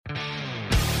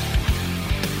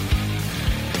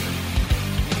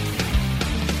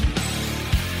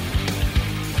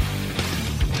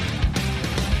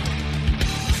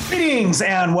Greetings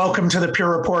and welcome to the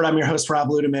Pure Report. I'm your host, Rob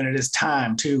Ludeman. It is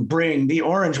time to bring the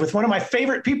orange with one of my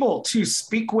favorite people to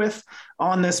speak with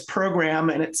on this program.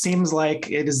 And it seems like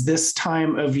it is this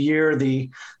time of year, the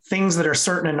things that are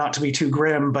certain and not to be too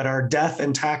grim, but are death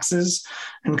and taxes.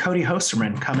 And Cody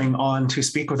Hosterman coming on to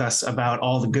speak with us about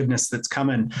all the goodness that's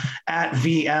coming at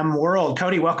VMworld.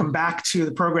 Cody, welcome back to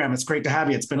the program. It's great to have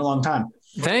you. It's been a long time.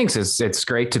 Thanks. It's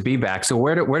great to be back. So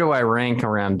where do I rank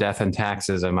around death and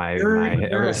taxes?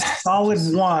 You're a solid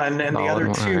one, and the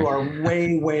other two are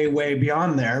way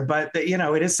beyond there. But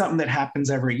it is something that happens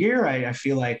every year. I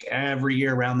feel like every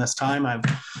year around this time, I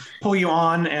pull you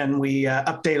on and we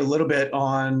update a little bit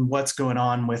on what's going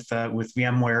on with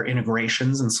VMware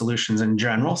integrations and solutions in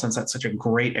general, since that's such a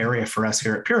great area for us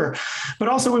here at Pure. But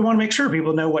also, we want to make sure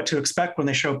people know what to expect when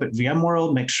they show up at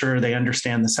VMworld. Make sure they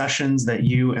understand the sessions that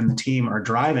you and the team are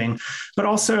driving, but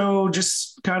also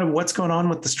just kind of what's going on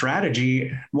with the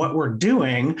strategy, what we're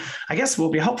doing. I guess will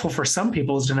be helpful for some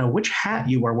people is to know which hat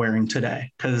you are wearing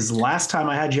today. Because last time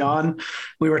I had you on,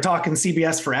 we were talking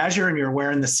CBS for Azure and you're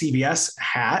wearing the CBS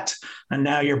hat. And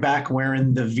now you're back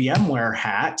wearing the VMware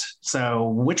hat. So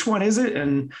which one is it?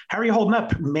 And how are you holding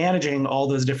up managing all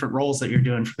those different roles that you're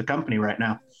doing for the company right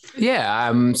now?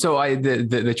 Yeah. So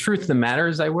the truth of the matter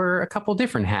is I wear a couple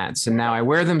different hats, and now I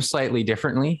wear them slightly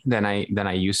differently than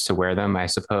I used to wear them, I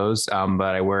suppose.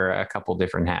 But I wear a couple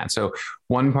different hats. So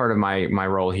one part of my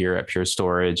role here at Pure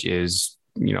Storage is,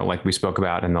 like we spoke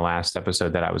about in the last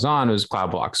episode that I was on, was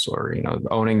Cloud Block Store,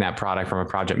 owning that product from a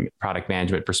product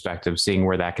management perspective, seeing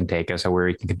where that can take us, or where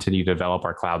we can continue to develop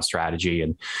our cloud strategy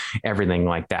and everything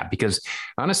like that. Because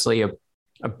honestly,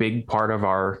 a big part of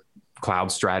our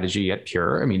cloud strategy at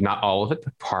Pure, not all of it,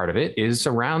 but part of it is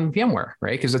around VMware,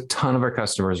 right? Because a ton of our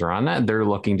customers are on that. They're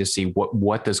looking to see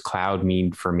what does cloud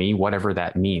mean for me, whatever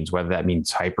that means, whether that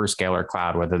means hyperscaler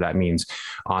cloud, whether that means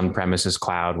on-premises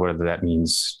cloud, whether that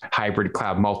means hybrid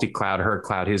cloud, multi-cloud, her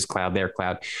cloud, his cloud, their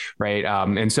cloud, right?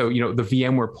 And so, the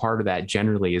VMware part of that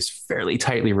generally is fairly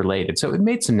tightly related. So it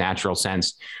made some natural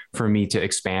sense for me to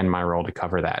expand my role to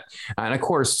cover that. And of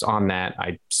course, on that,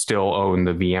 I still own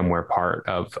the VMware part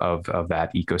of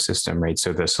that ecosystem, right?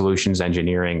 So the solutions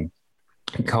engineering,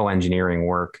 co-engineering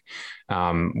work,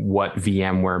 what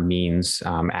VMware means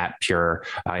at Pure,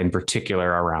 in particular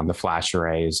around the flash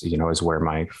arrays, is where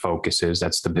my focus is.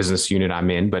 That's the business unit I'm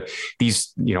in. But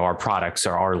these, our products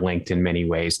are linked in many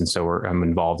ways. And so I'm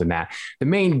involved in that. The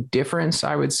main difference,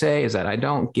 I would say, is that I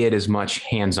don't get as much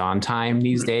hands-on time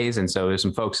these days. And so there's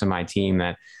some folks in my team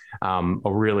that are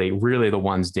really the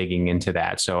ones digging into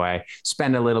that. So I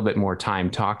spend a little bit more time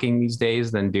talking these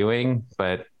days than doing,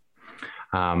 but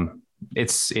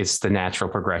it's the natural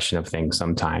progression of things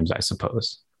sometimes, I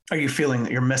suppose. Are you feeling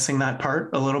that you're missing that part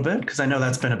a little bit? Because I know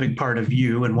that's been a big part of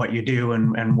you and what you do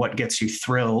and what gets you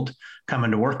thrilled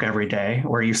coming to work every day.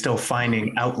 Or are you still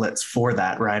finding outlets for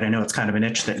that, right? I know it's kind of an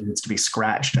itch that needs to be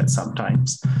scratched at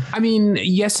sometimes.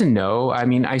 Yes and no.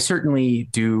 I certainly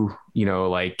do,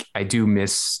 I do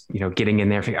miss, getting in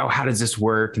there, thinking, oh, how does this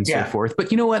work and so forth.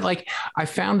 But you know what, I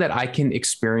found that I can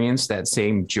experience that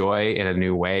same joy in a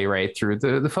new way, right? Through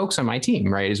the folks on my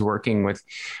team, right? Is working with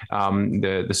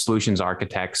the solutions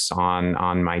architects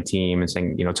on my team and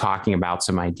saying, talking about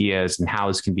some ideas and how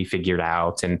this can be figured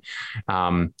out. And,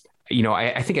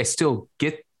 I think I still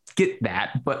get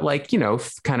that, but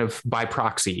kind of by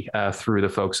proxy through the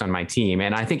folks on my team.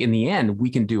 And I think in the end, we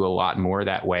can do a lot more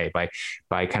that way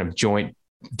by kind of joint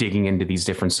digging into these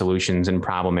different solutions and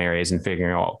problem areas and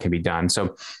figuring out what can be done.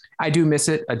 So I do miss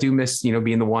it. I do miss,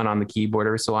 being the one on the keyboard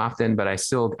every so often, but I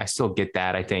still get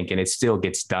that, I think, and it still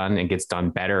gets done and gets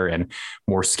done better and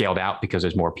more scaled out because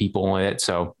there's more people in it.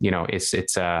 So, I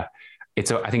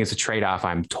think it's a trade-off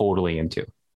I'm totally into.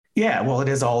 Yeah, well, it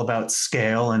is all about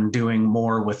scale and doing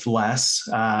more with less.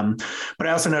 But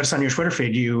I also noticed on your Twitter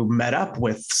feed, you met up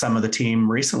with some of the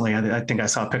team recently. I think I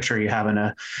saw a picture of you having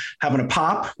a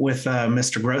pop with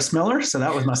Mr. Grossmiller. So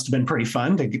that must have been pretty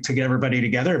fun to get everybody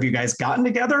together. Have you guys gotten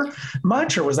together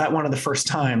much, or was that one of the first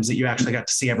times that you actually got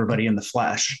to see everybody in the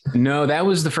flesh? No, that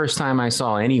was the first time I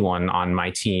saw anyone on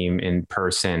my team in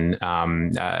person.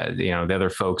 The other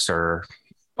folks are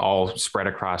all spread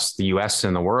across the US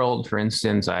and the world. For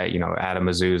instance, Adam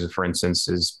Azuz, for instance,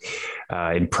 is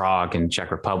in Prague and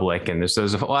Czech Republic. And there's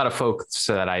a lot of folks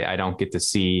that I don't get to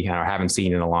see or haven't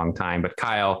seen in a long time, but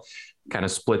Kyle kind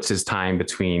of splits his time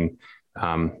between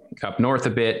up north a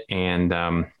bit and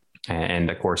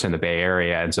of course in the Bay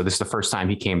Area. And so this is the first time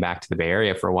he came back to the Bay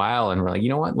Area for a while. And we're like, you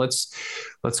know what, let's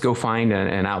let's go find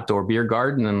an outdoor beer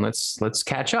garden and let's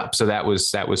catch up. So that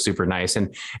was super nice.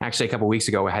 And actually, a couple of weeks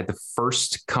ago, I had the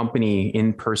first company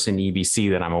in-person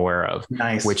EBC that I'm aware of,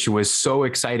 nice, which was so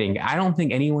exciting. I don't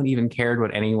think anyone even cared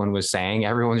what anyone was saying.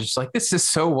 Everyone's just like, this is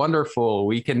so wonderful.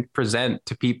 We can present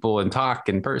to people and talk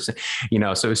in person,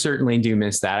 so certainly do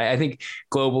miss that. I think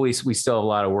globally, we still have a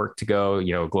lot of work to go,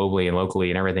 globally and locally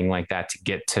and everything like that to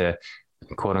get to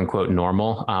quote unquote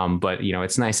normal. But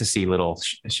it's nice to see little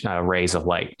rays of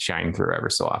light shining through ever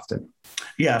so often.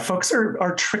 Yeah, folks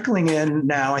are trickling in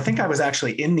now. I think I was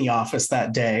actually in the office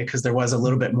that day because there was a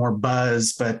little bit more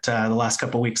buzz, but the last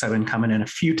couple of weeks I've been coming in a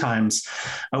few times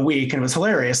a week, and it was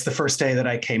hilarious. The first day that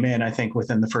I came in, I think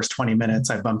within the first 20 minutes,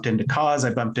 I bumped into Cause,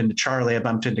 I bumped into Charlie, I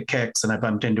bumped into Kix, and I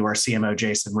bumped into our CMO,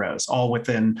 Jason Rose, all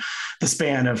within the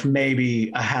span of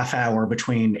maybe a half hour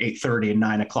between 8:30 and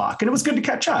 9 o'clock. And it was good to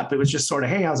catch up. It was just sort of,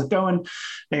 hey, how's it going?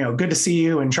 Good to see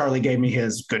you. And Charlie gave me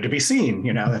his good to be seen.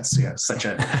 That's such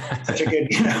a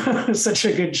good, such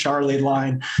a good Charlie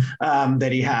line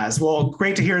that he has. Well,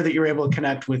 great to hear that you're able to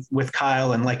connect with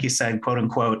Kyle. And like you said, quote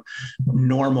unquote,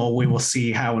 normal. We will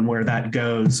see how and where that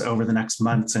goes over the next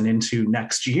months and into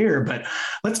next year. But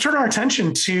let's turn our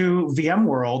attention to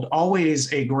VMworld.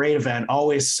 Always a great event,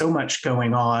 always so much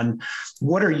going on.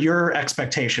 What are your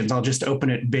expectations? I'll just open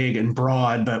it big and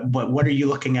broad, but what are you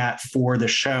looking at for the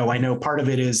show? I know part of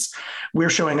it is we're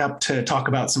showing up to talk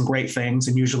about some great things,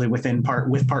 and usually with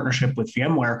partnership with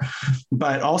VMware,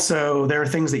 but also there are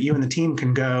things that you and the team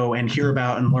can go and hear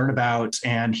about and learn about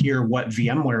and hear what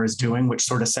VMware is doing, which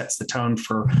sort of sets the tone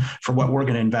for what we're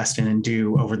going to invest in and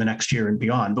do over the next year and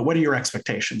beyond. But what are your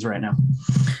expectations right now?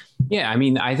 Yeah, I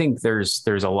mean, I think there's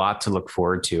a lot to look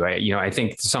forward to. I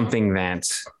think something that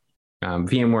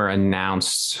VMware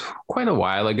announced quite a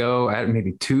while ago,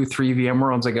 maybe 2-3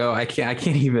 VMworlds ago. I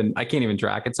can't even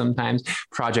track it sometimes.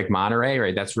 Project Monterey,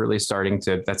 right? That's really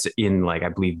that's in I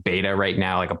believe beta right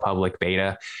now, like a public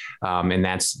beta. And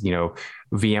that's,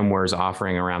 VMware's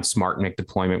offering around smart NIC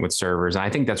deployment with servers. And I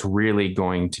think that's really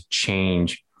going to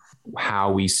change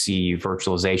how we see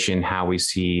virtualization, how we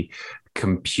see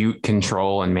compute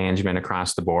control and management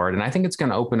across the board. And I think it's going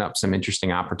to open up some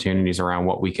interesting opportunities around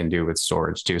what we can do with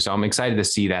storage too. So I'm excited to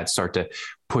see that start to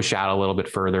push out a little bit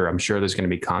further. I'm sure there's going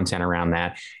to be content around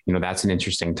that. That's an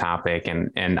interesting topic.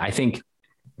 And I think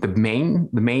the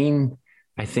main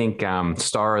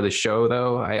star of the show,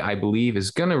 though, I believe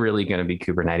is really going to be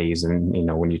Kubernetes. And,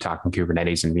 when you're talking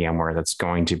Kubernetes and VMware, that's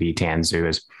going to be Tanzu.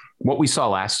 Is what we saw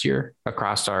last year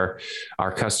across our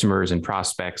customers and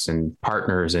prospects and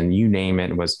partners and you name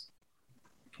it was,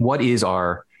 what is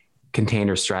our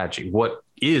container strategy? What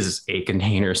is a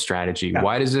container strategy? Yeah.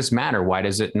 Why does this matter? Why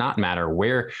does it not matter?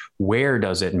 Where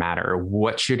does it matter?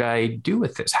 What should I do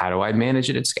with this? How do I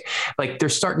manage it? It's they're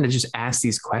starting to just ask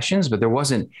these questions, but there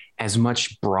wasn't as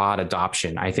much broad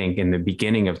adoption, I think, in the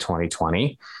beginning of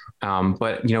 2020.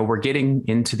 But we're getting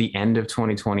into the end of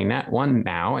 2021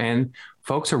 now, and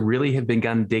folks have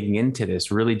begun digging into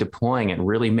this, really deploying it,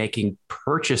 really making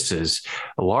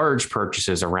large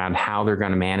purchases around how they're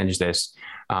going to manage this,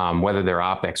 whether they're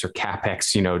OpEx or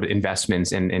CapEx,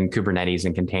 investments in Kubernetes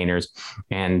and containers.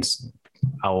 And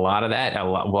a lot of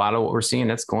what we're seeing,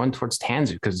 that's going towards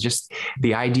Tanzu, because just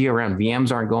the idea around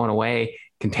VMs aren't going away.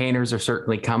 Containers are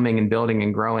certainly coming and building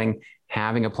and growing.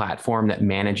 Having a platform that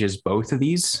manages both of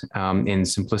these in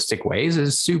simplistic ways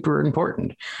is super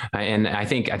important. And I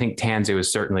think Tanzu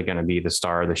is certainly going to be the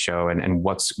star of the show, and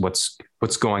what's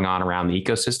going on around the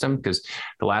ecosystem. Because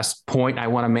the last point I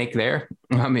want to make there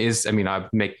is, I'll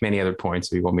make many other points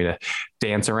if you want me to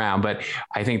dance around, but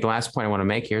I think the last point I want to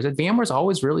make here is that VMware's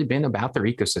always really been about their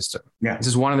ecosystem. Yeah. This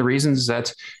is one of the reasons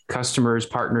that customers,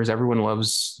 partners, everyone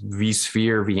loves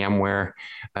vSphere, VMware,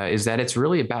 is that it's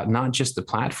really about not just the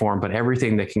platform, but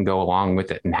everything that can go along with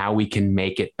it and how we can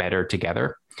make it better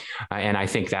together. And I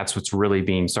think that's what's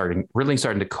really starting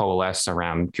to coalesce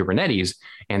around Kubernetes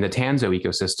and the Tanzu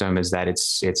ecosystem, is that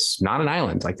it's not an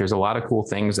island. There's a lot of cool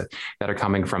things that are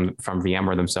coming from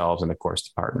VMware themselves and of course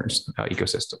the partners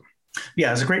ecosystem. Yeah,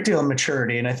 there's a great deal of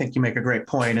maturity. And I think you make a great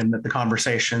point in that the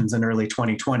conversations in early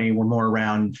 2020 were more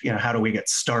around, how do we get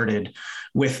started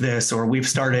with this, or we've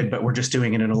started, but we're just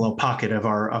doing it in a little pocket of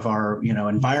our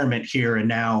environment here. And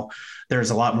now there's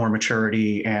a lot more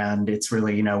maturity, and it's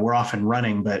really, we're off and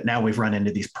running, but now we've run into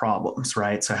these problems,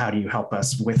 right? So how do you help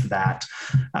us with that?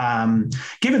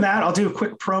 Given that, I'll do a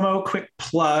quick promo, quick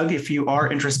plug. If you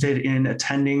are interested in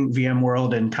attending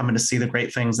VMworld and coming to see the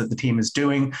great things that the team is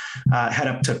doing, head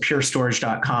up to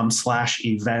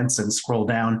purestorage.com/events and scroll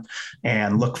down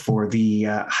and look for the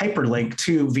hyperlink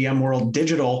to VMworld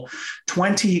Digital.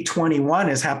 2021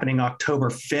 is happening October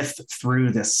 5th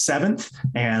through the 7th,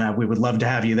 and we would love to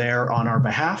have you there on our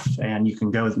behalf, and you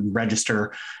can go and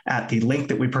register at the link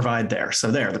that we provide there.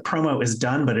 So there, the promo is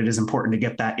done, but it is important to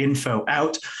get that info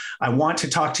out. I want to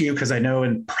talk to you because I know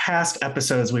in past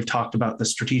episodes we've talked about the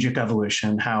strategic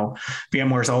evolution, how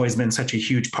VMware has always been such a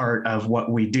huge part of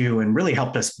what we do and really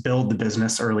helped us build the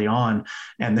business early on,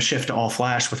 and the shift to all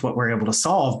flash with what we're able to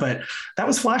solve. But that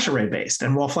was flash array based.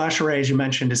 And while flash array, as you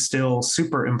mentioned, is still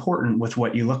super important with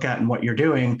what you look at and what you're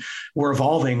doing, we're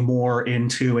evolving more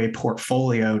into a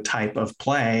portfolio type of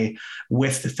play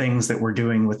with the things that we're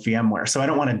doing with VMware. So I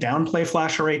don't want to downplay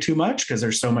flash array too much because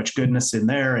there's so much goodness in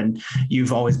there. And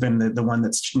you've always been the one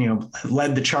that's,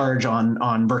 led the charge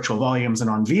on virtual volumes and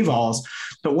on vVols.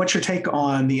 But what's your take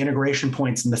on the integration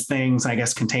points and the things, I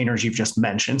guess, containers you've just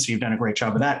mentioned? So you've done a great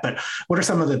job of that. But what are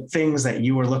some of the things that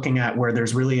you are looking at where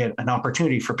there's really an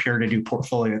opportunity for Pure to do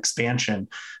portfolio expansion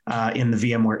in the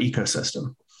VMware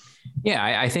ecosystem?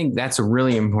 Yeah, I think that's a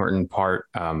really important part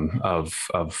of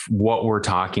what we're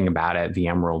talking about at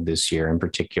VMworld this year in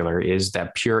particular, is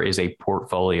that Pure is a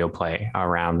portfolio play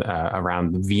around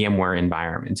the VMware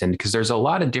environment. And because there's a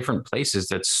lot of different places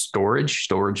that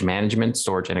storage management,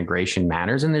 storage integration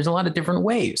matters. And there's a lot of different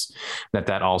ways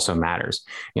that also matters.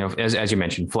 As you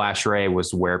mentioned, FlashArray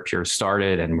was where Pure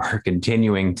started, and we're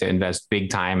continuing to invest big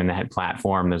time in that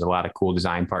platform. There's a lot of cool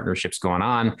design partnerships going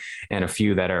on, and a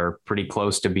few that are pretty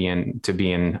close to being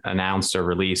announced or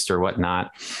released or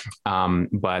whatnot.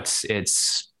 But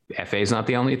FA is not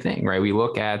the only thing, right? We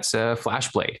look at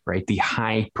FlashBlade, right? The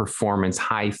high performance,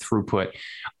 high throughput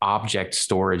object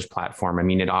storage platform. I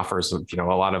mean, it offers, a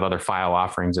lot of other file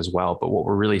offerings as well. But what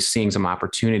we're really seeing some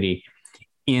opportunity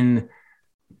in,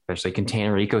 especially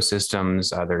container ecosystems.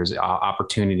 There's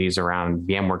opportunities around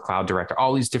VMware Cloud Director,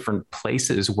 all these different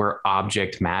places where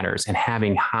object matters, and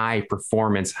having high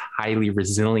performance, highly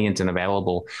resilient and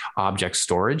available object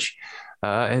storage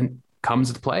and comes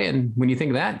into play. And when you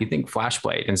think of that, you think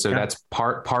FlashBlade. And so that's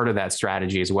part of that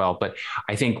strategy as well. But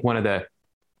I think one of the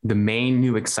main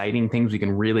new exciting things we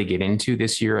can really get into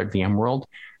this year at VMworld,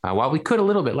 while we could a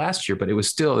little bit last year, but it was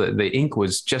still, the ink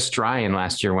was just drying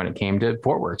last year when it came to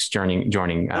Portworx joining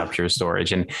Pure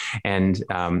Storage, and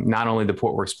not only the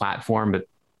Portworx platform, but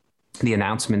the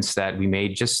announcements that we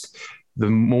made just the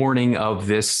morning of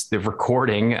the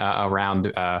recording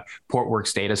around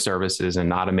Portworx data services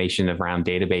and automation around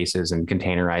databases and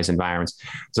containerized environments.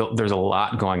 So there's a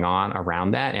lot going on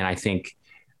around that, and I think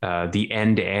the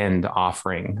end-to-end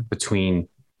offering between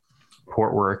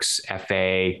Portworx,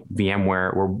 FA,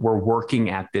 VMware, we're working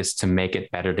at this to make it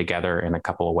better together in a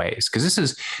couple of ways. Because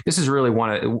this is really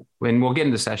and we'll get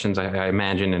into sessions, I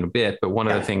imagine, in a bit, but one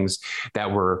of the things that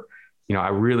I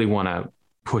really want to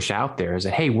push out there is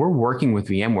that, hey, we're working with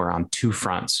VMware on two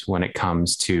fronts when it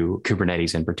comes to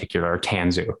Kubernetes in particular, or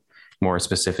Tanzu more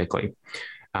specifically.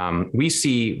 We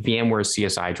see VMware's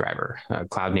CSI driver,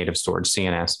 Cloud Native Storage,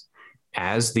 CNS,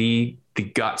 as the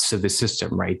guts of the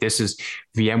system, right? This is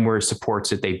VMware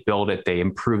supports it. They build it. They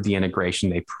improve the integration.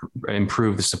 They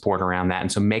improve the support around that.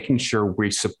 And so making sure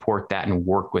we support that and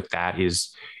work with that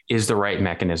is the right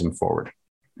mechanism forward,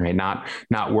 right? Not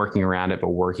working around it, but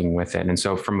working with it. And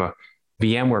so from a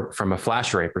VMware, from a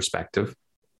FlashArray perspective,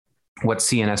 what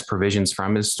CNS provisions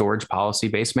from is storage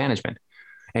policy-based management.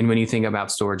 And when you think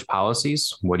about storage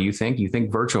policies, what do you think? You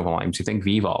think virtual volumes, you think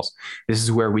vVols. This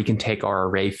is where we can take our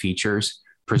array features,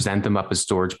 present them up as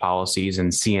storage policies,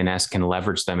 and CNS can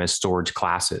leverage them as storage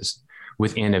classes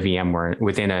within a VMware,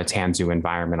 within a Tanzu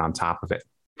environment on top of it.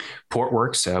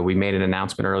 Portworx, we made an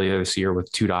announcement earlier this year with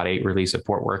 2.8 release of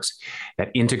Portworx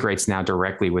that integrates now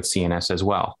directly with CNS as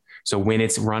well. So when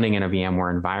it's running in a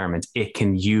VMware environment, it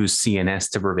can use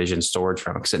CNS to provision storage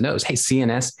from it, because it knows, hey,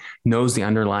 CNS knows the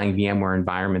underlying VMware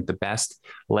environment the best.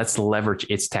 Let's leverage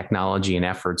its technology and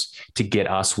efforts to get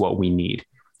us what we need.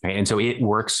 Right? And so it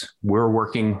works. The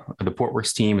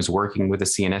Portworx team is working with the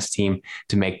CNS team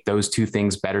to make those two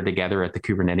things better together at the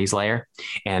Kubernetes layer.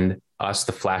 And us,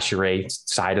 the FlashArray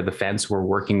side of the fence, we're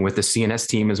working with the CNS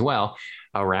team as well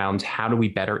around how do we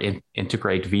better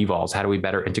integrate vVols? How do we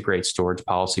better integrate storage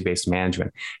policy-based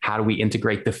management? How do we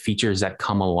integrate the features that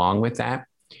come along with that?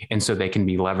 And so they can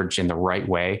be leveraged in the right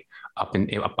way up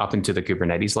into the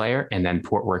Kubernetes layer, and then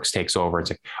Portworx takes over. It's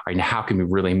like, all right, now how can we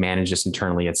really manage this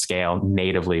internally at scale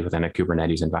natively within a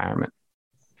Kubernetes environment?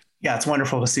 Yeah, it's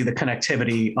wonderful to see the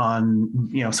connectivity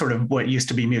on, sort of what used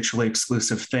to be mutually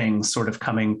exclusive things sort of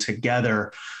coming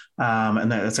together.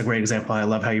 And that's a great example. I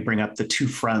love how you bring up the two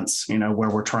fronts, where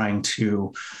we're trying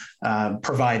to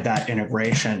provide that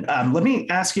integration. Let me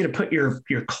ask you to put your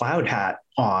cloud hat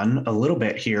on a little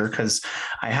bit here, because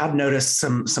I have noticed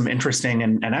some interesting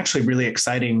and actually really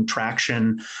exciting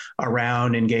traction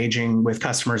around engaging with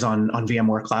customers on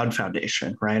VMware Cloud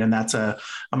Foundation, right? And that's a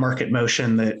market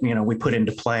motion that we put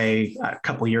into play a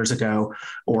couple of years ago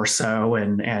or so,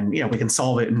 and we can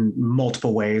solve it in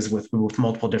multiple ways with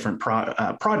multiple different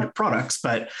products.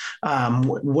 But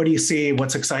what do you see?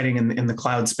 What's exciting in the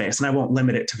cloud space? And I won't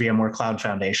limit it to VMware Cloud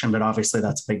Foundation, but obviously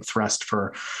that's a big thrust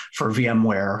for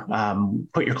VMware.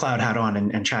 Put your cloud hat on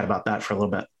and chat about that for a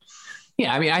little bit.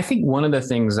 Yeah, I mean, I think one of the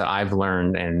things that I've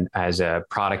learned, and as a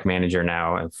product manager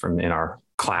now in our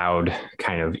cloud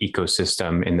kind of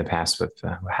ecosystem in the past with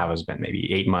how has been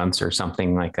maybe 8 months or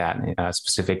something like that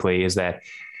specifically, is that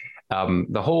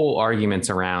the whole arguments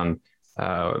around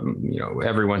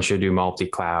everyone should do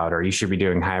multi-cloud, or you should be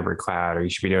doing hybrid cloud, or you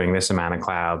should be doing this amount of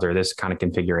clouds, or this kind of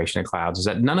configuration of clouds, is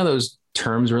that none of those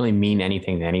terms really mean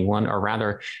anything to anyone, or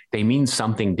rather they mean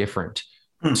something different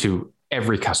to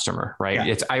every customer, right?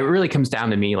 Yeah. It really comes down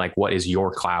to me, like, what is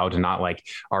your cloud, and not like,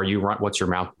 what's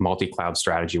your multi-cloud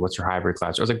strategy? What's your hybrid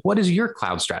cloud? So I was like, what is your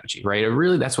cloud strategy, right?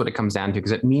 Really, that's what it comes down to,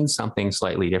 because it means something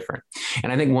slightly different.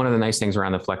 And I think one of the nice things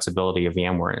around the flexibility of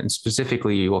VMware, and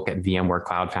specifically you look at VMware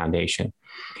Cloud Foundation,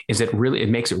 is it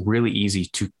makes it really easy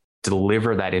to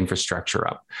deliver that infrastructure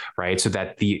up, right? So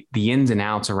that the ins and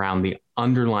outs around the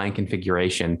underlying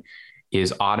configuration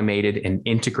is automated and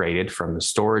integrated from the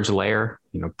storage layer,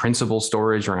 principal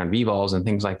storage around vVols and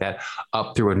things like that,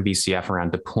 up through in VCF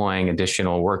around deploying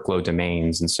additional workload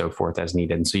domains and so forth as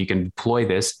needed. And so you can deploy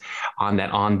this on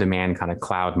that on-demand kind of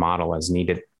cloud model as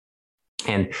needed.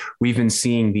 And we've been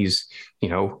seeing these,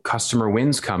 customer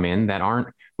wins come in that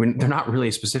they're not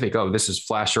really specific. Oh, this is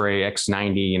FlashArray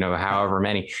X90, however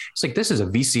many. It's like, this is a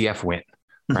VCF win,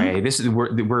 right? Mm-hmm. This is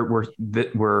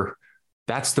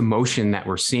that's the motion that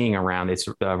we're seeing around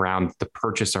the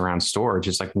purchase around storage.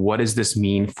 It's like, what does this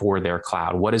mean for their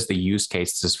cloud? What is the use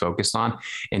case this is focused on?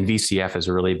 And VCF has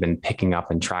really been picking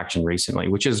up in traction recently,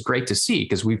 which is great to see,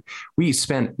 because we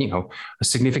spent, a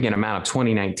significant amount of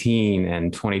 2019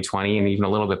 and 2020, and even a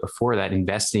little bit before that,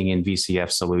 investing in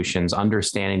VCF solutions,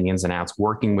 understanding the ins and outs,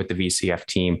 working with the VCF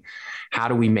team. How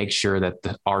do we make sure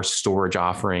that our storage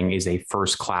offering is a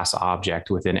first-class object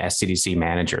within SCDC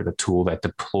Manager, the tool that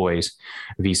deploys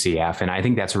VCF? And I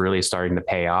think that's really starting to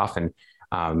pay off. And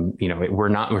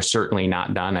we're certainly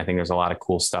not done. I think there's a lot of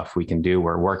cool stuff we can do.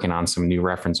 We're working on some new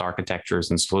reference architectures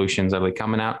and solutions that'll be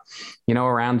coming out,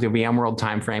 around the VMworld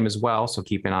timeframe as well. So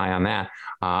keep an eye on that,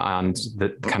 on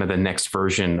the kind of the next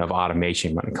version of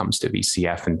automation when it comes to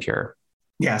VCF and Pure.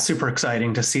 Yeah, super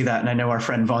exciting to see that. And I know our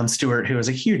friend Vaughn Stewart, who is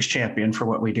a huge champion for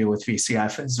what we do with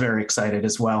VCF, is very excited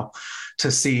as well to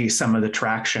see some of the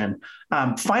traction.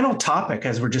 Final topic,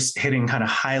 as we're just hitting kind of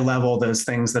high level, those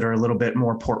things that are a little bit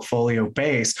more portfolio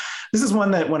based. This is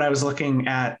one that when I was looking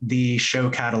at the show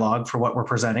catalog for what we're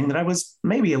presenting, that I was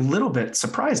maybe a little bit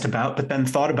surprised about, but then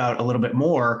thought about a little bit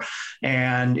more,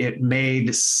 and it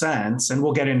made sense. And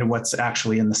we'll get into what's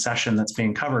actually in the session that's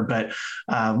being covered. But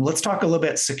let's talk a little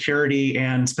bit security,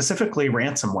 and specifically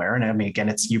ransomware. And I mean, again,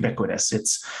 it's ubiquitous.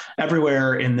 It's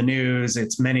everywhere in the news.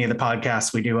 It's many of the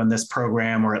podcasts we do on this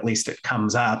program, or at least it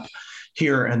comes up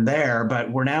here and there,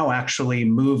 but we're now actually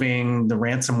moving the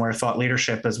ransomware thought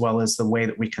leadership, as well as the way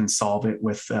that we can solve it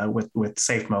with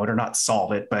safe mode, or not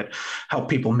solve it, but help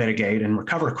people mitigate and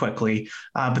recover quickly.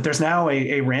 But there's now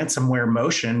a ransomware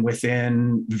motion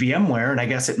within VMware. And I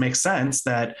guess it makes sense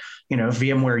that,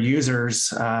 VMware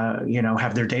users,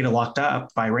 have their data locked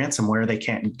up by ransomware. They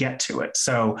can't get to it.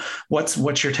 So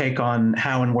what's your take on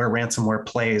how and where ransomware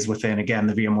plays within, again,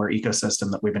 the VMware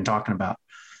ecosystem that we've been talking about?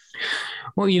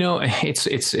 Well,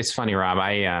 it's funny, Rob.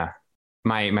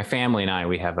 My family and I,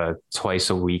 we have a twice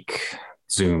a week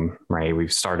Zoom, right?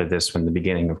 We've started this from the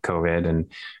beginning of COVID, and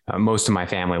most of my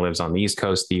family lives on the East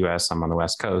Coast, the US, I'm on the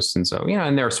West Coast. And so,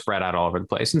 and they're spread out all over the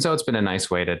place. And so it's been a nice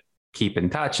way to keep in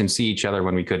touch and see each other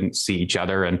when we couldn't see each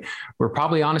other. And we're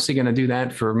probably honestly going to do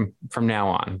that from now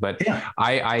on. But yeah.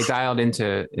 I dialed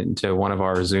into one of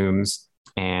our Zooms,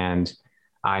 and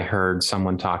I heard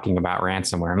someone talking about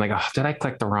ransomware. I'm like, oh, did I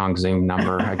click the wrong Zoom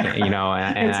number again? You know,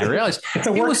 and I realized it's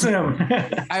a work Zoom.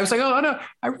 I was like, oh no,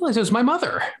 I realized it was my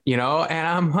mother, you know, and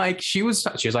I'm like, she was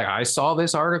like, I saw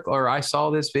this article or I saw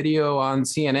this video on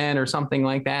CNN or something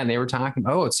like that. And they were talking,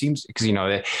 oh, it seems because,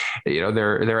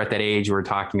 they're at that age where we're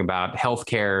talking about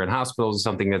healthcare and hospitals,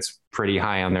 something that's pretty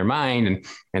high on their mind.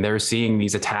 And they're seeing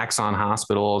these attacks on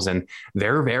hospitals and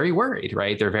they're very worried,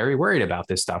 right? They're very worried about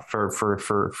this stuff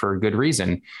for good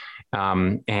reason.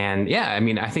 And yeah, I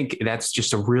mean, I think that's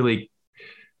just a really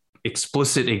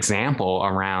explicit example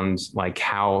around like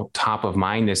how top of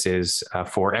mind this is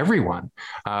for everyone.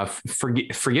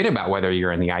 Forget about whether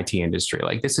you're in the IT industry.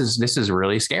 Like this is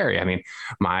really scary. I mean,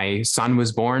 my son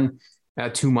was born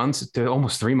 2 months to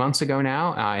almost 3 months ago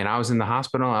now. And I was in the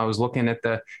hospital. I was looking at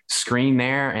the screen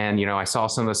there and, I saw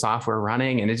some of the software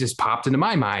running and it just popped into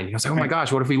my mind. I was like, oh my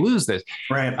gosh, what if we lose this?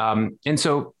 Right. And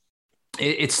so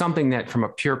it's something that from a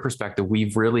pure perspective,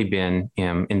 we've really been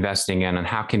investing in, and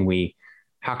how can we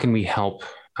help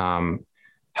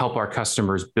our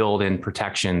customers build in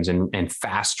protections and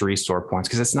fast restore points?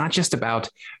 Because it's not just about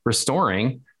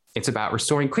restoring, it's about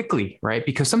restoring quickly, right?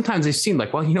 Because sometimes they seem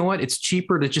like, well, you know what? It's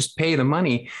cheaper to just pay the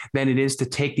money than it is to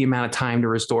take the amount of time to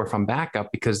restore from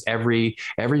backup, because every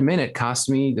minute costs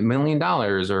me $1 million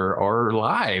or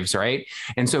lives, right?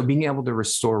 And so being able to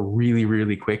restore really,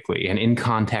 really quickly and in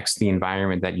context, the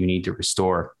environment that you need to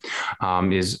restore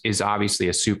is obviously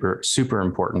a super, super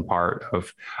important part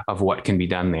of what can be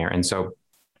done there. And so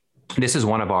this is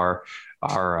one of our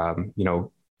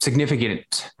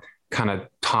significant kind of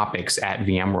topics at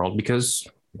VMworld, because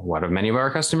what are many of our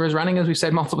customers running, as we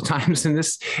said multiple times in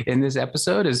this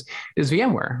episode, is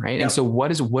VMware, right? Yep. And so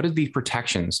what are these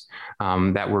protections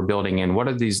that we're building in? What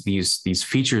are these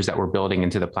features that we're building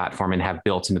into the platform and have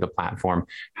built into the platform?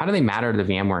 How do they matter to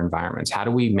the VMware environments? How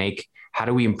do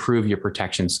we improve your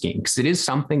protection scheme? Because it is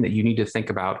something that you need to think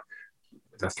about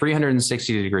a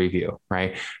 360-degree view,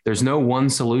 right? There's no one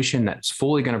solution that's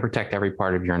fully going to protect every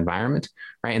part of your environment,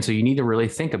 right? And so you need to really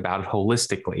think about it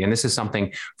holistically. And this is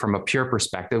something from a pure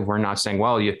perspective. We're not saying,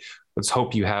 well, let's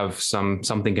hope you have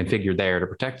something configured there to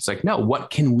protect. It's like, no, what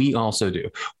can we also do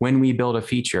when we build a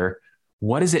feature?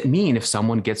 What does it mean if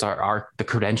someone gets the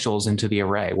credentials into the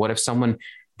array? What if someone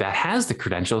that has the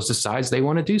credentials decides they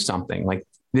want to do something? Like,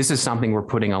 this is something we're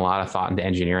putting a lot of thought into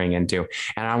engineering into.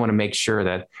 And I want to make sure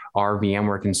that our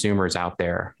VMware consumers out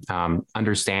there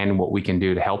understand what we can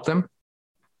do to help them.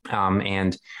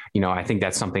 And I think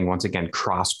that's something, once again,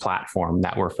 cross-platform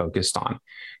that we're focused on.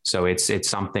 So it's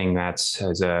something that's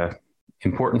a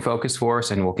important focus for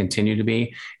us and will continue to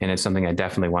be. And it's something I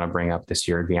definitely want to bring up this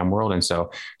year at VMworld. And so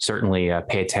certainly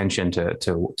pay attention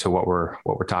to what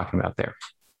we're talking about there.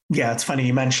 Yeah, it's funny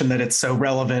you mentioned that it's so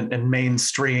relevant and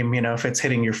mainstream, if it's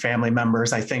hitting your family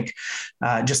members. I think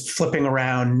just flipping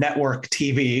around network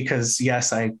TV, because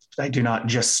yes, I do not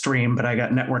just stream, but I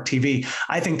got network TV.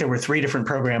 I think there were 3 different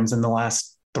programs in the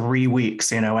last 3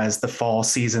 weeks, as the fall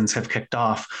seasons have kicked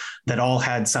off, that all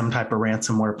had some type of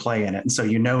ransomware play in it. And so,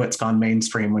 it's gone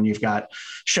mainstream when you've got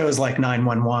shows like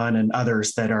 911 and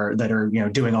others that are,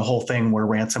 doing a whole thing where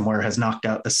ransomware has knocked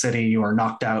out the city or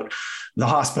knocked out the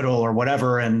hospital or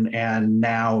whatever. And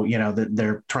now, that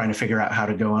they're trying to figure out how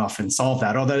to go off and solve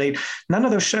that. Although none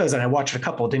of those shows, and I watched a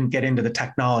couple, didn't get into the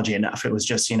technology enough. It was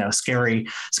just, scary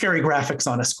graphics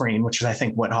on a screen, which is, I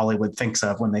think, what Hollywood thinks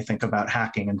of when they think about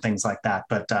hacking and things like that.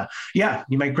 But yeah,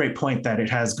 you make a great point that it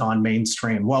has gone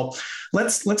mainstream. Well,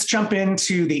 let's jump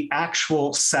into the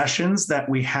actual sessions that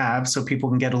we have so people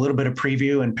can get a little bit of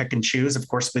preview and pick and choose. Of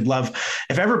course, we'd love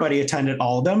if everybody attended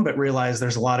all of them, but realize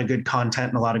there's a lot of good content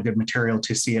and a lot of good material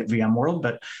to see at VMworld,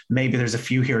 but maybe there's a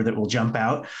few here that will jump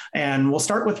out. And we'll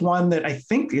start with one that I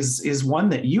think is one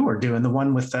that you are doing, the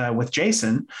one with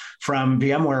Jason from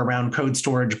VMware around code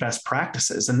storage best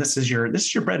practices. And this is your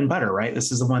bread and butter, right?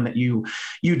 This is the one that you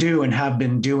do and have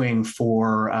been doing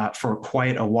for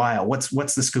quite a while.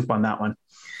 What's the scoop on that one?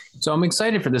 So I'm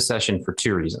excited for this session for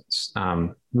 2 reasons.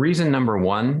 Reason number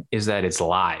 1 is that it's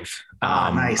live.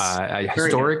 Nice.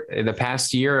 The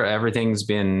past year, everything's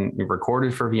been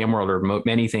recorded for VMworld, or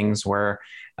many things were,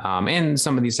 and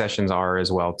some of these sessions are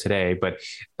as well today. But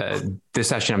this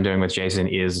session I'm doing with Jason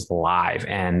is live,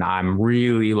 and I'm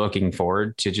really looking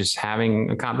forward to just having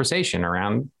a conversation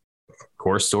around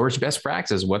core storage best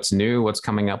practices. What's new, what's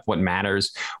coming up, what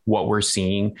matters, what we're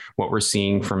seeing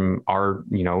from our,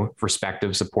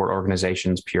 respective support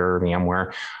organizations, Pure,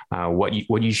 VMware,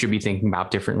 what you should be thinking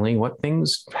about differently, what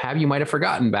things you might have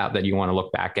forgotten about that you want to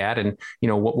look back at. And,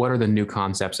 what are the new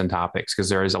concepts and topics? Because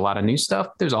there is a lot of new stuff.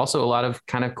 There's also a lot of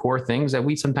kind of core things that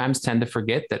we sometimes tend to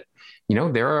forget that,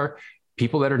 there are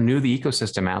people that are new to the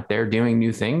ecosystem out there doing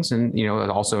new things. And,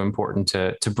 it's also important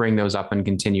to bring those up and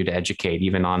continue to educate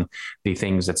even on the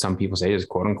things that some people say is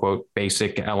quote unquote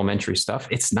basic elementary stuff.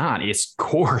 It's not, it's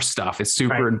core stuff. It's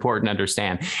super important to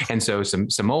understand. And so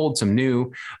some old, some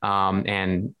new,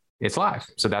 and it's live.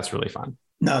 So that's really fun.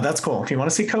 No, that's cool. If you want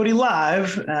to see Cody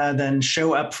live, then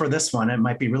show up for this one. It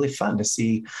might be really fun to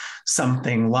see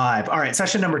something live. All right,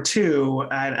 session number 2,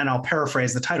 and I'll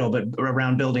paraphrase the title, but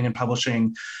around building and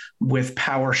publishing with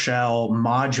PowerShell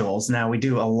modules. Now we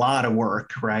do a lot of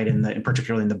work, right,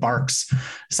 particularly in the Barks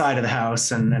side of the house,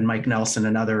 and Mike Nelson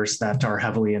and others that are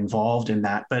heavily involved in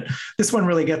that. But this one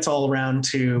really gets all around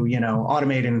to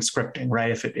automating scripting,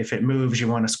 right? If it moves, you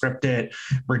want to script it,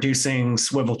 reducing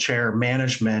swivel chair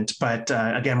management. But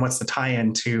again, what's the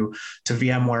tie-in to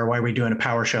VMware? Why are we doing a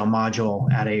PowerShell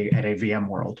module at a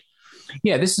VMworld?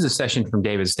 Yeah, this is a session from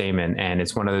David Stamen, and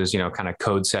it's one of those, kind of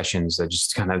code sessions that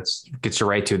just kind of gets you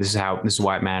right to this is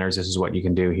why it matters. This is what you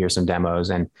can do. Here's some demos.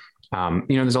 And,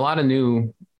 there's a lot of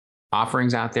new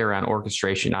offerings out there around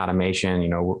orchestration,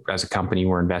 automation. As a company,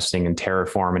 we're investing in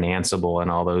Terraform and Ansible and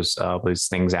all those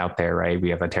things out there, right?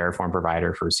 We have a Terraform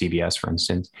provider for CBS, for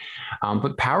instance.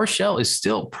 But PowerShell is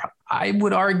still, I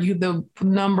would argue, the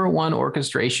number one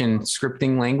orchestration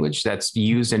scripting language that's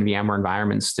used in VMware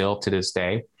environments still to this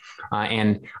day.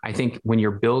 And I think when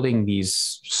you're building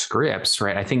these scripts,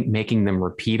 right, I think making them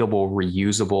repeatable,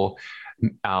 reusable,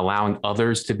 allowing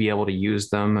others to be able to use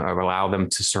them or allow them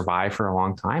to survive for a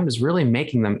long time is really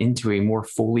making them into a more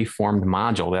fully formed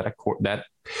module that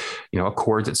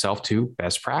accords itself to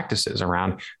best practices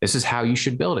around this is how you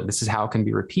should build it. This is how it can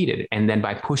be repeated. And then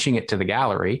by pushing it to the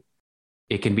gallery,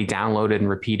 it can be downloaded and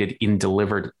repeated and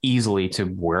delivered easily to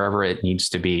wherever it needs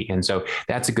to be. And so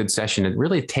that's a good session to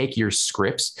really take your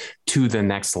scripts to the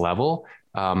next level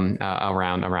around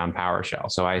PowerShell.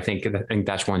 So I think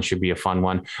that one should be a fun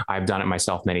one. I've done it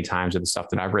myself many times with the stuff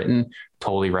that I've written.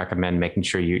 Totally recommend making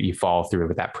sure you follow through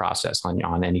with that process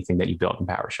on anything that you build in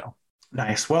PowerShell.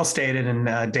 Nice. Well stated.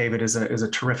 And David is a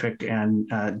terrific and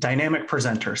dynamic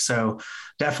presenter. So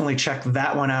definitely check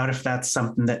that one out if that's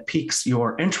something that piques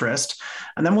your interest.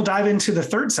 And then we'll dive into the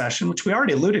third session, which we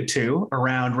already alluded to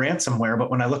around ransomware.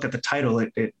 But when I look at the title,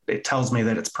 it tells me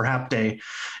that it's perhaps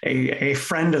a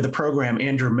friend of the program,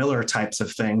 Andrew Miller types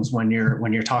of things when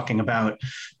you're talking about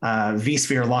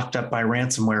vSphere locked up by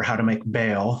ransomware, how to make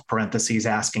bail, parentheses,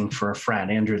 asking for a friend.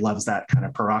 Andrew loves that kind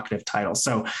of provocative title.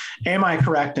 So am I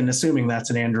correct in assuming that's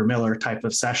an Andrew Miller type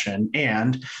of session?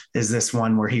 And is this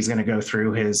one where he's going to go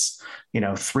through his,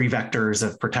 3 vectors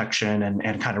of protection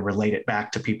and kind of relate it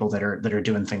back to people that are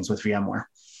doing things with VMware?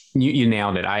 You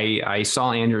nailed it. I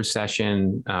saw Andrew's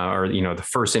session or the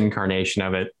first incarnation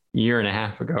of it a year and a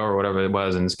half ago or whatever it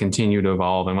was, and it's continued to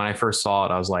evolve. And when I first saw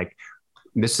it, I was like,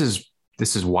 this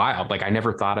is wild. Like I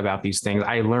never thought about these things.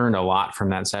 I learned a lot from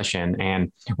that session.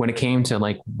 And when it came to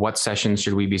like, what sessions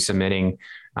should we be submitting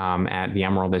at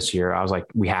VMworld this year, I was like,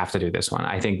 we have to do this one.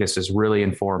 I think this is really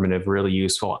informative, really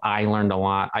useful. I learned a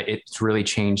lot. It's really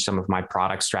changed some of my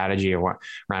product strategy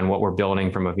around what we're building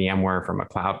from a VMware, from a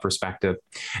cloud perspective.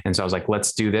 And so I was like,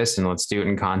 let's do this and let's do it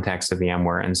in context of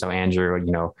VMware. And so Andrew,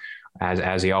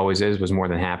 as he always is, was more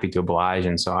than happy to oblige.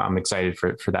 And so I'm excited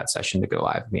for that session to go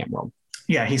live at VMworld.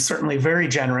 Yeah, he's certainly very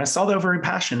generous, although very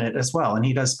passionate as well. And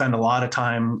he does spend a lot of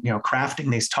time, crafting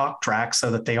these talk tracks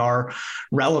so that they are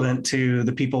relevant to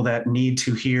the people that need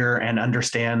to hear and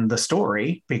understand the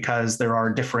story, because there are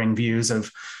differing views of,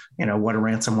 what a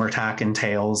ransomware attack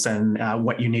entails and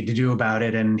what you need to do about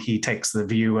it. And he takes the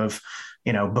view of,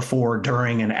 before,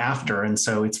 during, and after. And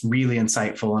so it's really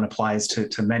insightful and applies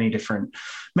to many different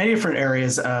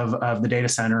areas of the data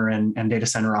center and data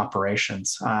center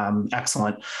operations.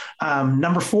 Excellent.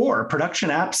 Number 4, production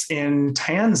apps in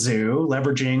Tanzu,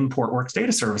 leveraging Portworx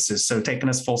data services. So taking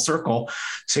us full circle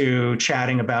to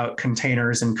chatting about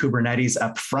containers and Kubernetes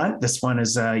up front. This one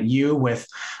is you with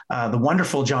the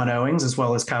wonderful John Owings, as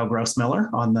well as Kyle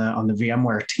Grossmiller on the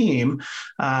VMware team.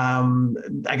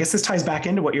 I guess this ties back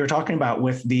into what you were talking about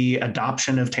with the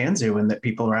adoption of Tanzu, and that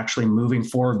people are actually moving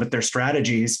forward with their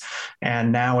strategies.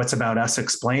 And now it's about us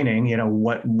explaining,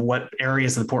 what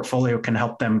areas of the portfolio can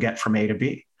help them get from A to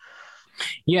B.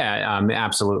 Yeah,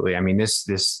 absolutely. I mean,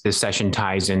 this session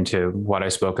ties into what I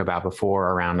spoke about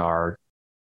before around our,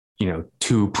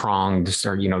 two-pronged,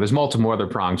 or, there's multiple other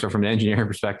prongs. So from an engineering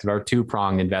perspective, our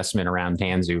 2-pronged investment around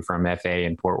Tanzu from FA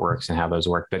and Portworx and how those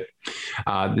work. But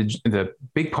the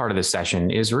big part of the session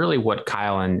is really what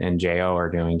Kyle and JO are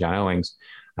doing, John Owings,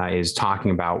 is talking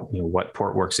about what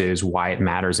Portworx is, why it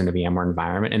matters in the VMware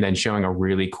environment, and then showing a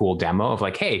really cool demo of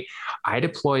like, hey, I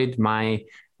deployed my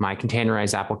my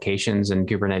containerized applications and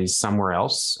Kubernetes somewhere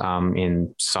else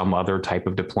in some other type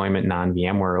of deployment,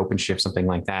 non-VMware, OpenShift, something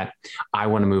like that. I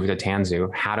want to move to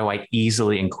Tanzu. How do I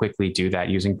easily and quickly do that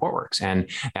using Portworx? And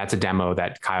that's a demo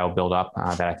that Kyle built up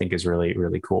that I think is really,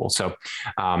 really cool. So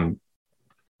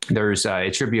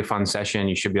it should be a fun session.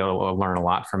 You should be able to learn a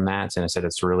lot from that. And I said,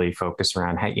 it's really focused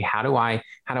around, hey, how do I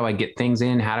get things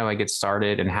in? How do I get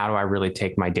started? And how do I really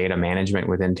take my data management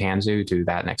within Tanzu to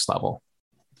that next level?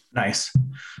 Nice.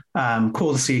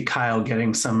 Cool to see Kyle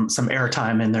getting some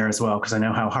airtime in there as well, because I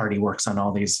know how hard he works on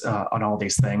all these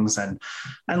things,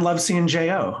 and love seeing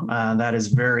Jo. That is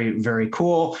very, very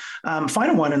cool.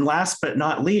 Final one, and last but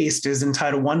not least, is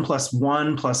entitled 1 +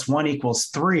 1 + 1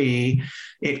 = 3.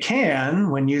 It can,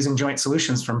 when using joint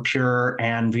solutions from Pure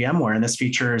and VMware, and this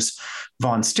features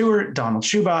Vaughn Stewart, Donald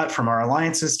Schubot from our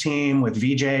alliances team, with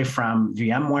VJ from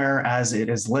VMware as it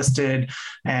is listed.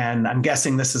 And I'm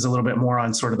guessing this is a little bit more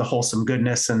on sort of the wholesome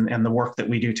goodness and the work that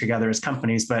we do together as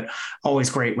companies, but always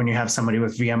great when you have somebody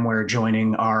with VMware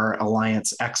joining our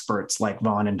alliance experts like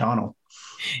Vaughn and Donald.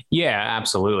 Yeah,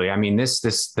 absolutely. I mean, this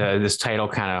title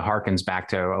kind of harkens back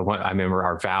to what I remember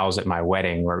our vows at my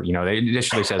wedding, where, they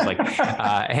initially says like,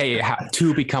 hey,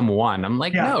 two become one. I'm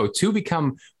like, no, two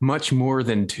become much more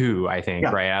than two, I think.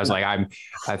 Right. I was like, I'm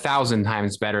 1,000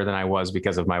 times better than I was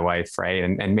because of my wife. Right.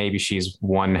 And maybe she's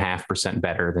 0.5%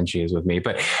 better than she is with me,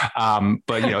 but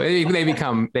they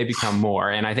become more.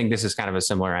 And I think this is kind of a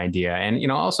similar idea.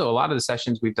 And, also a lot of the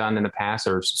sessions we've done in the past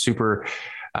are super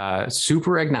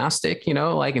agnostic,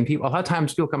 and people, a lot of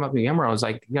times people come up to me, VMworld, I was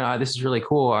like, this is really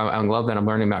cool. I love that I'm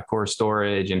learning about core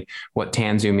storage and what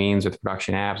Tanzu means with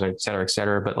production apps, et cetera, et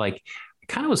cetera. But like, I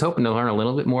kind of was hoping to learn a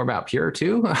little bit more about Pure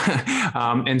too.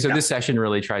 And so this session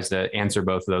really tries to answer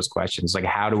both of those questions. Like,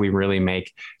 how do we really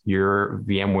make your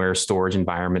VMware storage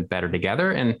environment better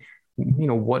together? And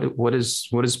what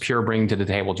does Pure bring to the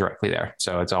table directly there?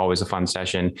 So it's always a fun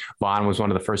session. Vaughn was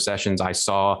one of the first sessions I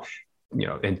saw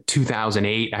in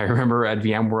 2008, I remember at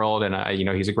VMworld,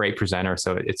 and he's a great presenter.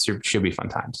 So it should be fun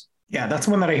times. Yeah, that's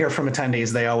one that I hear from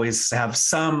attendees. They always have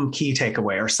some key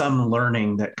takeaway or some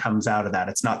learning that comes out of that.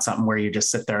 It's not something where you just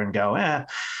sit there and go,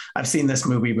 I've seen this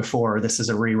movie before. This is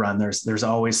a rerun. There's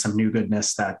always some new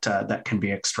goodness that can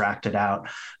be extracted out.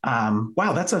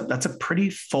 Wow, that's a pretty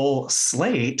full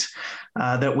slate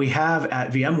that we have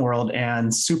at VMworld,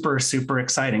 and super, super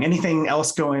exciting. Anything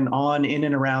else going on in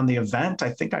and around the event?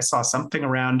 I think I saw something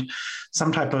around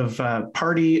some type of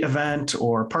party event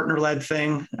or partner-led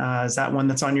thing. Is that one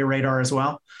that's on your radar as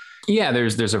well? Yeah,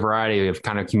 there's a variety of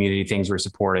kind of community things we're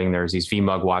supporting. There's these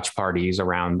VMUG watch parties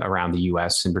around the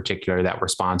US in particular that we're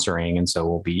sponsoring, and so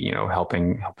we'll be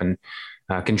helping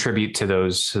contribute to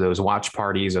those watch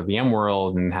parties of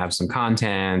VMworld and have some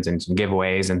content and some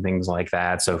giveaways and things like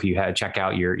that. So if you check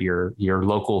out your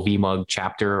local VMUG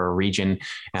chapter or region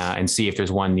and see if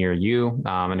there's one near you.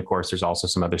 And of course, there's also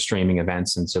some other streaming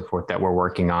events and so forth that we're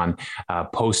working on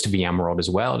post VMworld as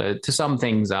well to sum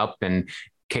things up and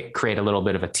create a little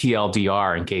bit of a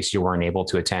TLDR in case you weren't able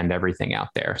to attend everything out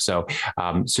there. So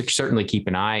certainly keep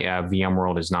an eye.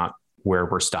 VMworld is not where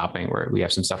we're stopping. We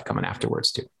have some stuff coming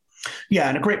afterwards too. Yeah,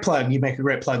 and a great plug. You make a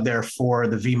great plug there for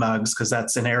the VMUGs, because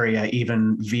that's an area,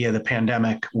 even via the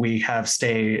pandemic, we have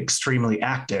stayed extremely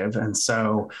active. And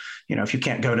so, if you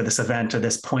can't go to this event at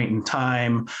this point in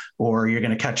time, or you're going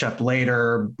to catch up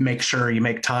later, make sure you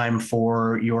make time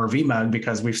for your VMUG,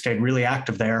 because we've stayed really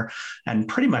active there. And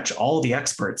pretty much all the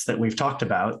experts that we've talked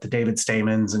about, the David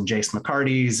Stamans and Jace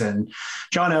McCarty's and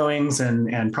John Owings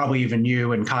and probably even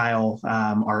you and Kyle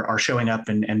are showing up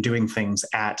and doing things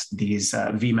at these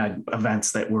VMUG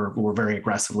events that we're very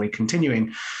aggressively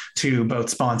continuing to both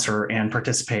sponsor and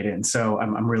participate in. So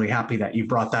I'm really happy that you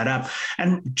brought that up.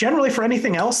 And generally, for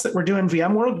anything else that we're doing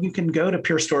VMworld, you can go to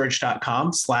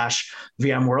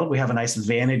purestorage.com/VMworld. We have a nice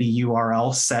vanity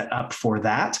URL set up for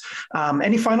that.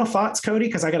 Any final thoughts, Cody?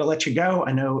 Because I got to let you go.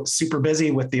 I know super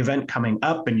busy with the event coming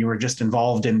up, and you were just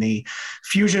involved in the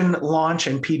Fusion launch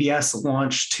and PDS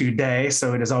launch today.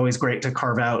 So it is always great to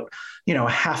carve out a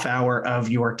half hour of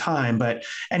your time. But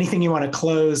anything you want to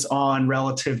close on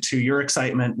relative to your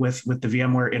excitement with the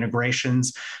VMware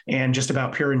integrations and just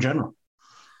about Pure in general?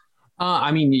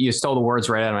 I mean, you stole the words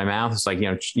right out of my mouth. It's like,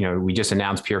 we just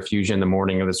announced Pure Fusion the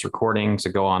morning of this recording. So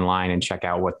go online and check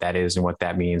out what that is and what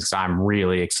that means. So I'm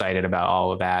really excited about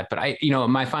all of that. But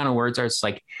my final words are, it's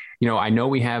like, I know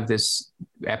we have this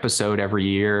episode every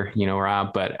year,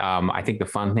 Rob, but I think the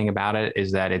fun thing about it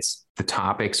is that the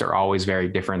topics are always very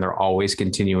different. They're always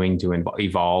continuing to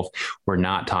evolve. We're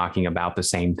not talking about the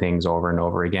same things over and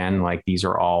over again. Like, these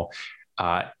are all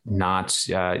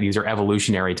these are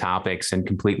evolutionary topics and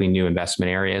completely new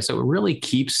investment areas. So it really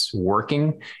keeps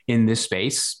working in this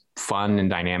space fun and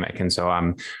dynamic. And so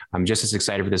I'm just as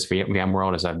excited for this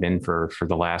VMworld as I've been for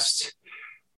the last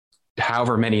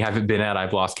however many I've been at.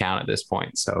 I've lost count at this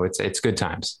point. So it's good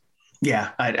times.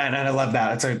 Yeah, and I love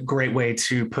that. It's a great way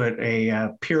to put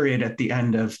a period at the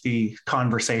end of the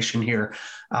conversation here.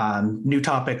 New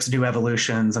topics, new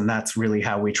evolutions, and that's really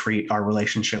how we treat our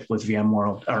relationship with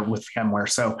VMworld or with VMware.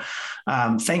 So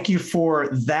thank you for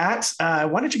that.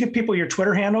 Why don't you give people your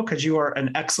Twitter handle? Because you are an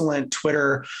excellent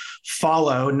Twitter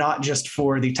follow, not just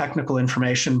for the technical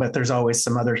information, but there's always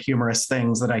some other humorous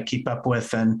things that I keep up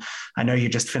with. And I know you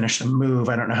just finished a move.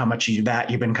 I don't know how much of that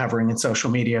you've been covering in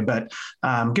social media, but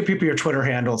give people your Twitter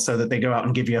handle so that they go out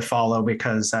and give you a follow,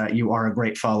 because you are a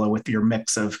great follow with your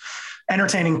mix of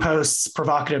entertaining posts,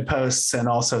 provocative posts, and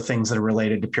also things that are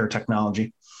related to pure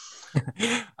technology.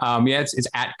 It's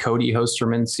at Cody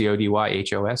Hosterman,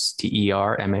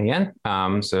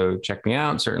 CodyHosterman. So check me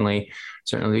out. Certainly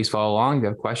please follow along. If you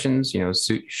have questions,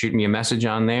 shoot me a message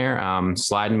on there.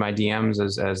 Slide in my DMs,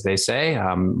 as they say.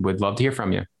 Would love to hear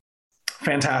from you.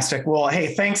 Fantastic. Well,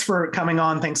 hey, thanks for coming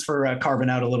on. Thanks for carving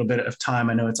out a little bit of time.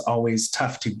 I know it's always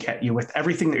tough to get you with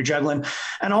everything that you're juggling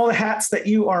and all the hats that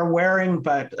you are wearing,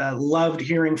 but loved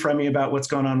hearing from you about what's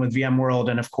going on with VMworld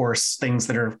and, of course, things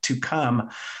that are to come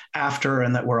after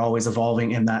and that we're always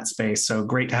evolving in that space. So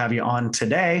great to have you on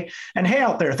today. And hey,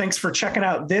 out there, thanks for checking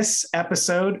out this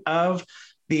episode of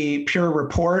the Pure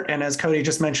Report. And as Cody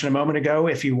just mentioned a moment ago,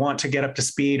 if you want to get up to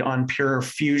speed on Pure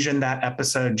Fusion, that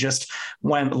episode just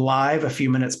went live a few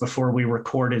minutes before we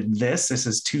recorded this. This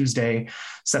is Tuesday,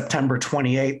 September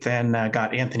 28th, and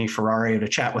got Anthony Ferrario to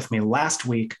chat with me last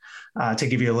week to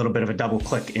give you a little bit of a double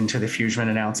click into the Fusion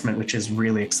announcement, which is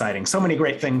really exciting. So many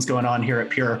great things going on here at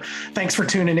Pure. Thanks for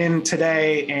tuning in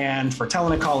today and for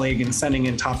telling a colleague and sending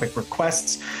in topic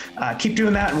requests. Keep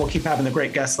doing that, and we'll keep having the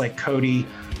great guests like Cody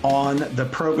on the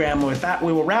program. With that,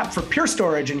 we will wrap for Pure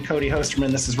Storage and Cody Hosterman.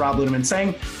 This is Rob Ludeman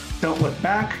saying, don't look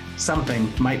back.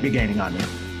 Something might be gaining on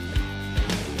you.